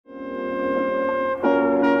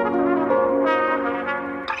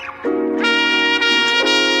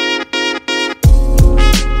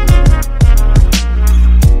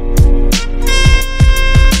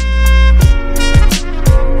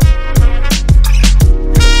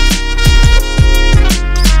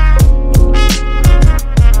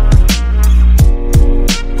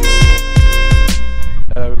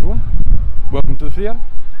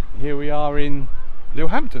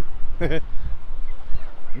Littlehampton.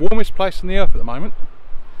 Warmest place on the earth at the moment.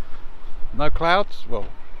 No clouds, well,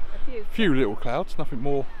 a few little clouds, nothing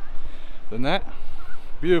more than that.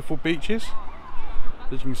 Beautiful beaches,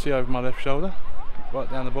 as you can see over my left shoulder, right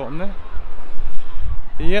down the bottom there.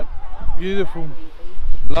 Yep, beautiful,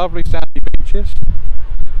 lovely sandy beaches.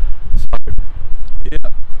 So, yeah,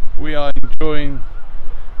 we are enjoying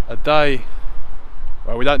a day.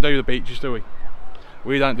 Well, we don't do the beaches, do we?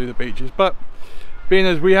 We don't do the beaches, but being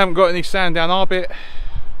as we haven't got any sand down our bit,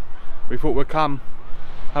 we thought we'd come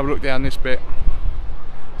have a look down this bit,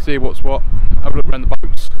 see what's what, have a look around the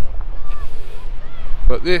boats.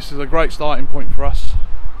 But this is a great starting point for us.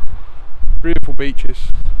 Beautiful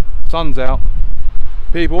beaches, sun's out,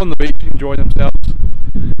 people on the beach enjoying themselves,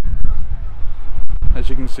 as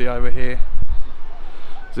you can see over here.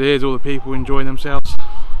 So here's all the people enjoying themselves,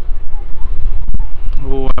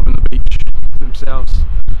 all having the beach themselves.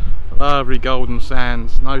 Lovely golden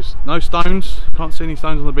sands, no stones, can't see any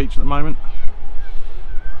stones on the beach at the moment.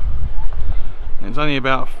 And it's only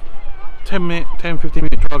about 10-15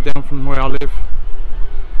 minute drive down from where I live.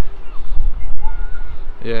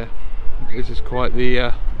 Yeah, this is quite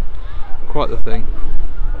the thing.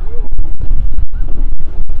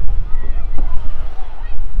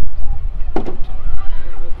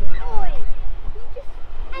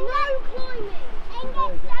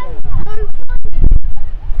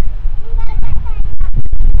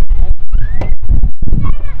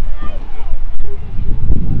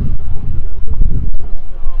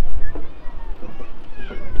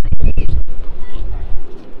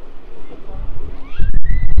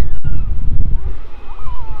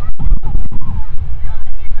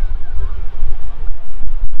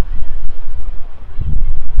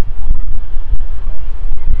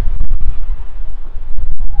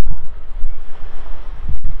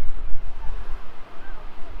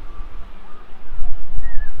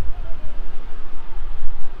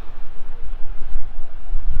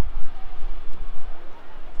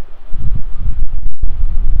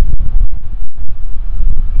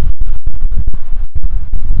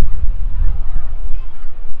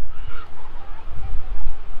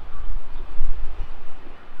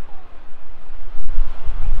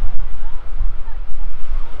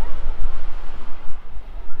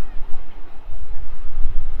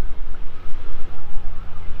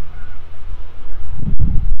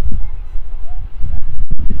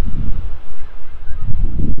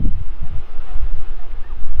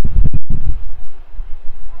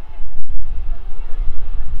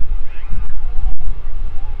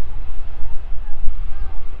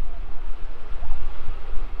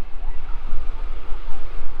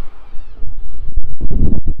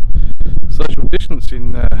 Social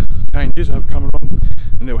distancing changes have come along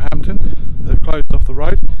in Littlehampton. They've closed off the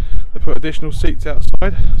road, they put additional seats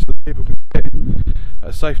outside so that people can get at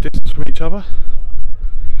a safe distance from each other,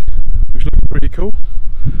 which looks pretty cool.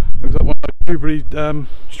 Looks like one of those Newbury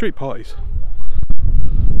street parties.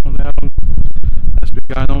 I wonder how long that's been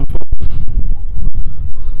going on for.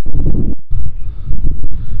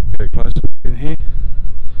 Get it closer in here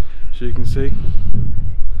so you can see.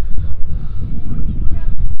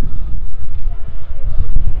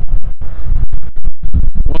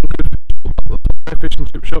 Fish and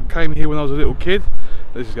chip shop, came here when I was a little kid.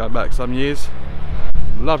 This is going back some years.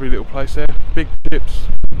 Lovely little place there, big chips,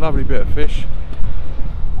 lovely bit of fish.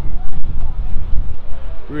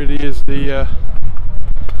 Really is the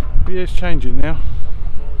really is changing now.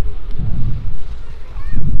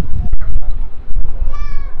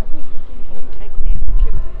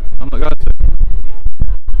 I'm not going to.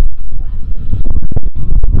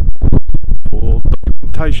 For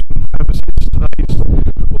documentation purposes, today's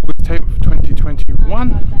August 10th,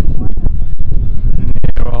 2021, and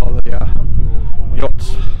here are the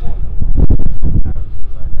yachts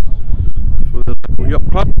for the local yacht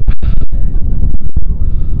club.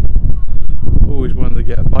 Always wanted to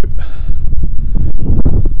get a boat,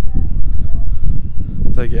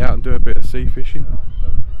 take it out and do a bit of sea fishing.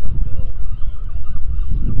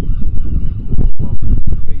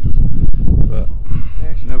 But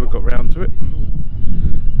never got round to it.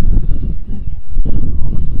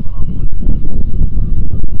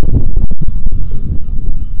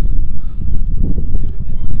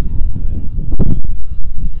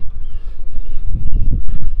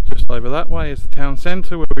 Over that way is the town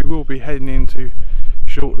centre, where we will be heading into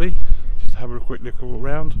shortly. Just have a quick look all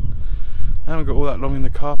around. I haven't got all that long in the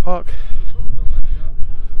car park.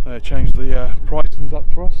 They changed the pricings up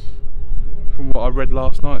for us. From what I read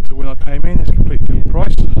last night to when I came in, it's a completely different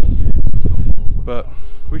price. But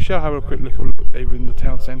we shall have a quick look over in the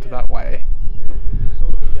town centre that way.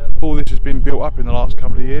 All this has been built up in the last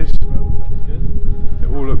couple of years. It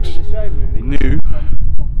all looks new.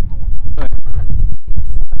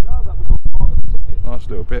 Nice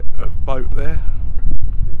little bit of boat there.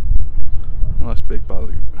 Nice big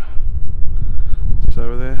boat. Just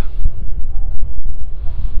over there.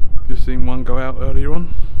 Just seen one go out earlier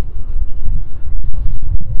on.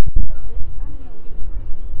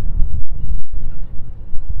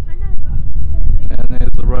 And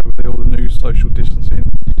there's the road with all the new social distancing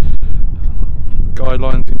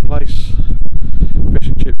guidelines in place. Fish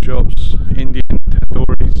and chip shops, Indian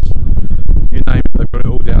tandooris, you name it, they've got it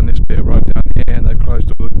all down this bit of road down here, and they've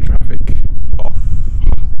closed all the traffic off.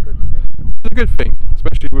 It's a good thing,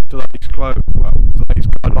 especially with today's today's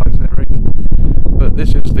guidelines and everything. But this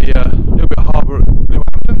is the little bit of harbour at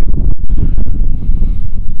Littlehampton,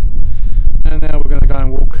 and now we're going to go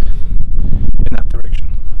and walk in that direction.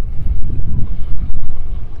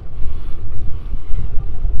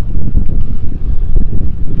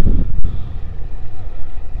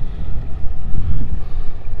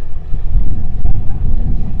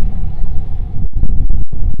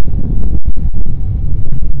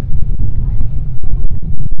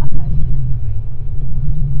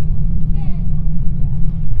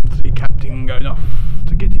 Going off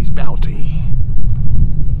to get his bounty.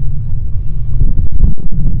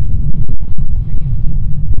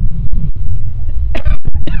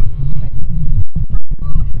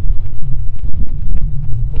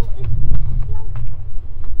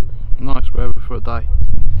 Nice weather for a day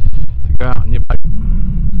to go out on your boat.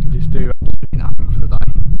 Just do absolutely nothing for the day.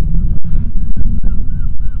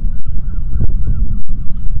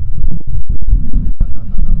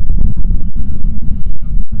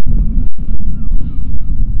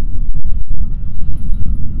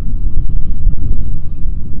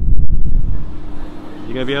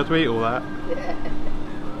 You gonna be able to eat all that? Yeah.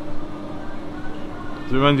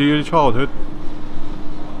 Does it remind you of your childhood?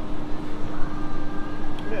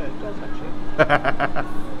 Yeah, it does actually.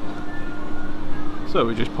 So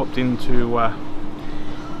we just popped into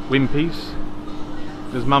Wimpy's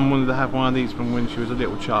because Mum wanted to have one of these from when she was a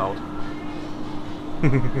little child.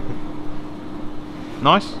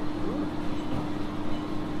 Nice?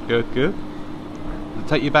 Good, good. Does it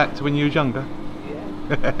take you back to when you was younger?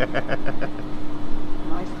 Yeah.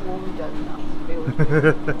 Nice warm donuts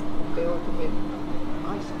filled with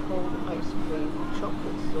ice cold ice cream,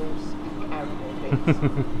 chocolate sauce and caramel bits.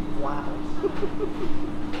 Wow.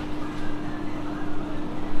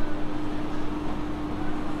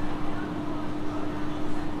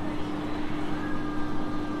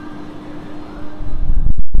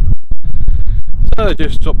 So I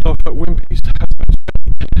just stopped off at Wimpy's to have some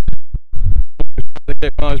sweet. They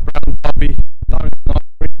get one of those brown Derby donut ice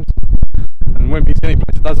creams. And Wimpy's any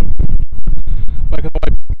place that doesn't. Make our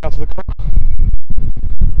way out to the car.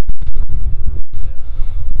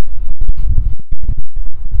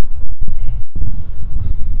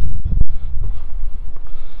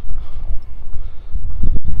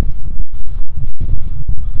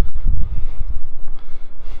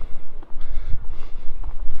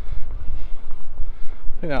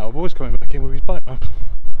 I think that old boy's coming back in with his boat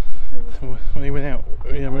when he went out.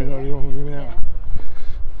 Yeah, when he went out.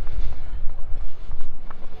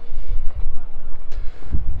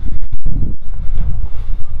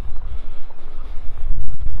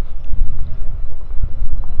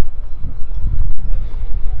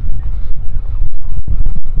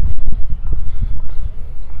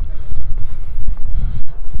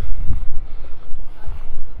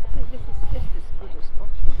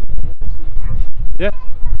 Yeah.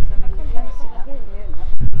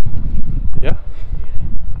 Yeah.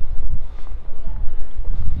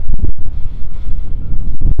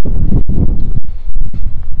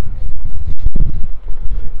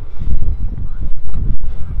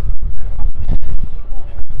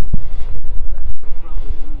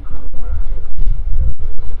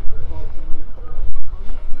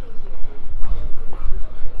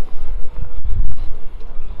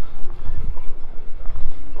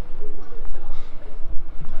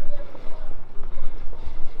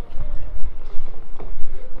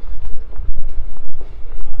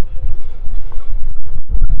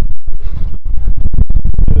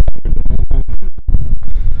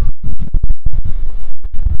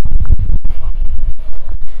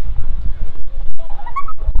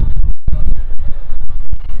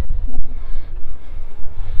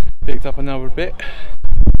 Picked up another bit.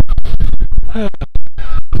 Out.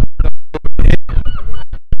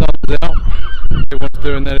 Everyone's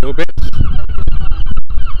doing their little bits.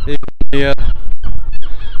 Even the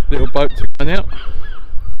little boat to go out.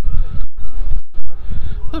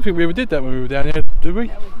 I don't think we ever did that when we were down here, did we?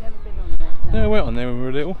 No, we've never been on there. Yeah, we went on there when we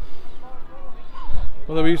were little.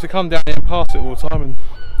 Although we used to come down here and pass it all the time and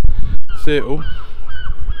see it all.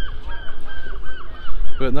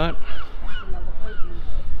 But no.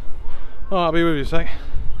 Oh, I'll be with you a sec.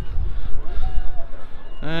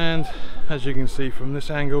 And as you can see from this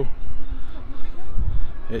angle,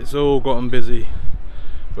 it's all gotten busy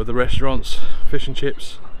with the restaurants, fish and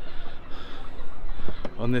chips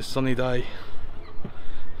on this sunny day.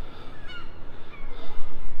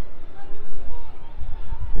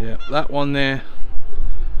 Yeah, that one there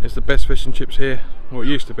is the best fish and chips here. Well, it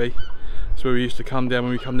used to be. It's where we used to come down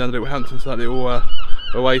when we come down to Littlehampton, to that little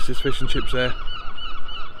oasis fish and chips there.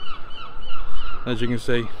 As you can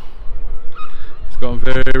see, it's gotten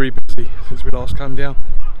very busy since we last came down.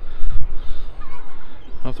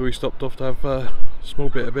 After we stopped off to have a small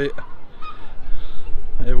bit of it,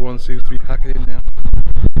 everyone seems to be packing in now.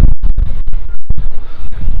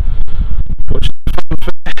 Watching the fun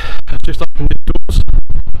fair, just opened the doors.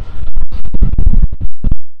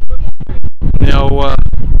 The old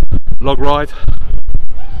log ride.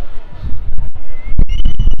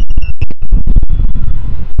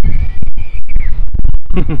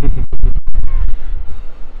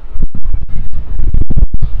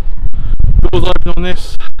 Doors open on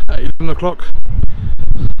this at 11 o'clock.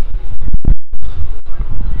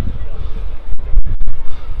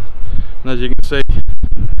 And as you can see,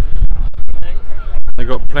 they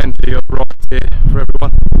got plenty of rides here for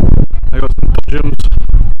everyone. They got some dodgems,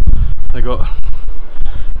 they got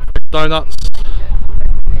donuts,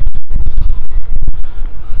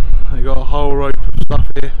 they got a whole rope of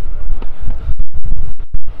stuff here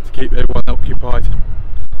to keep everyone occupied.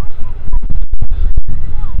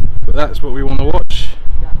 But that's what we want to watch.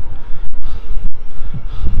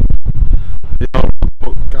 The old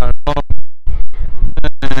book going on,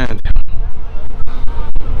 and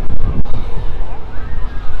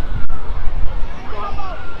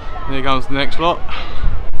here comes the next lot,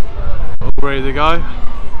 all ready to go.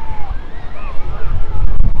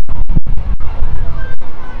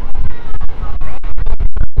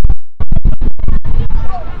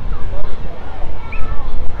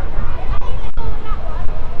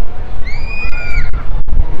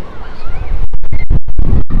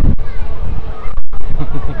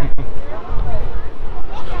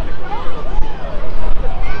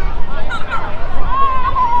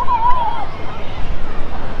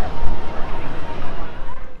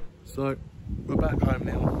 So we're back home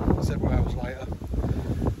now, several hours later.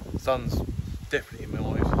 The sun's definitely in my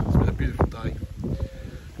eyes. It's been a beautiful day,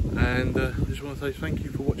 and I just want to say thank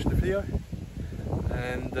you for watching the video.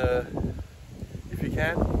 And if you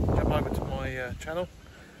can, jump over to my channel,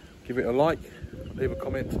 give it a like, leave a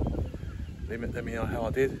comment, let me know how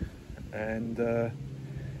I did, and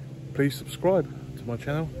please subscribe to my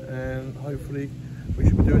channel, and hopefully we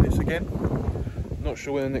should be doing this again. I'm not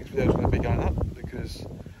sure when the next video is going to be going up, because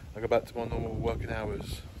I go back to my normal working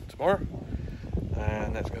hours tomorrow,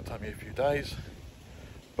 and that's going to take me a few days,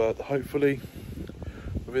 but hopefully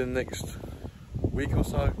within the next week or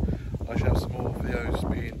so I shall have some more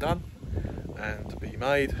videos being done and to be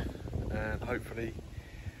made, and hopefully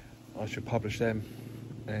I should publish them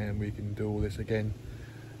and we can do all this again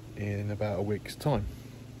in about a week's time.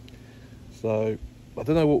 So I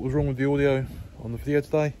don't know what was wrong with the audio on the video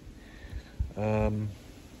today.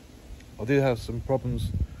 I did have some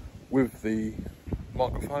problems with the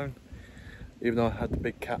microphone. Even though I had the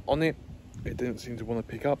big cat on it, it didn't seem to want to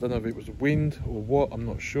pick up. I don't know if it was the wind or what, I'm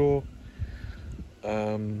not sure.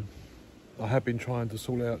 I have been trying to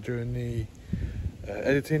sort it out during the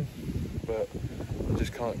editing, but I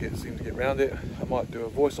just can't seem to get around it. I might do a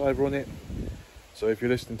voiceover on it, so if you're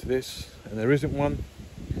listening to this and there isn't one,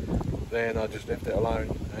 then I just left it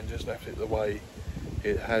alone and just left it the way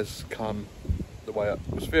it has come, the way it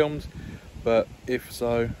was filmed. But if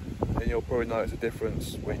so, then you'll probably notice a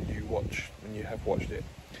difference when you have watched it.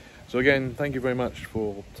 So again, thank you very much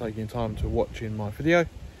for taking time to watching my video,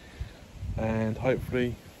 and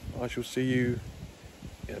hopefully I shall see you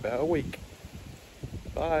in about a week.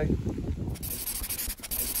 Bye.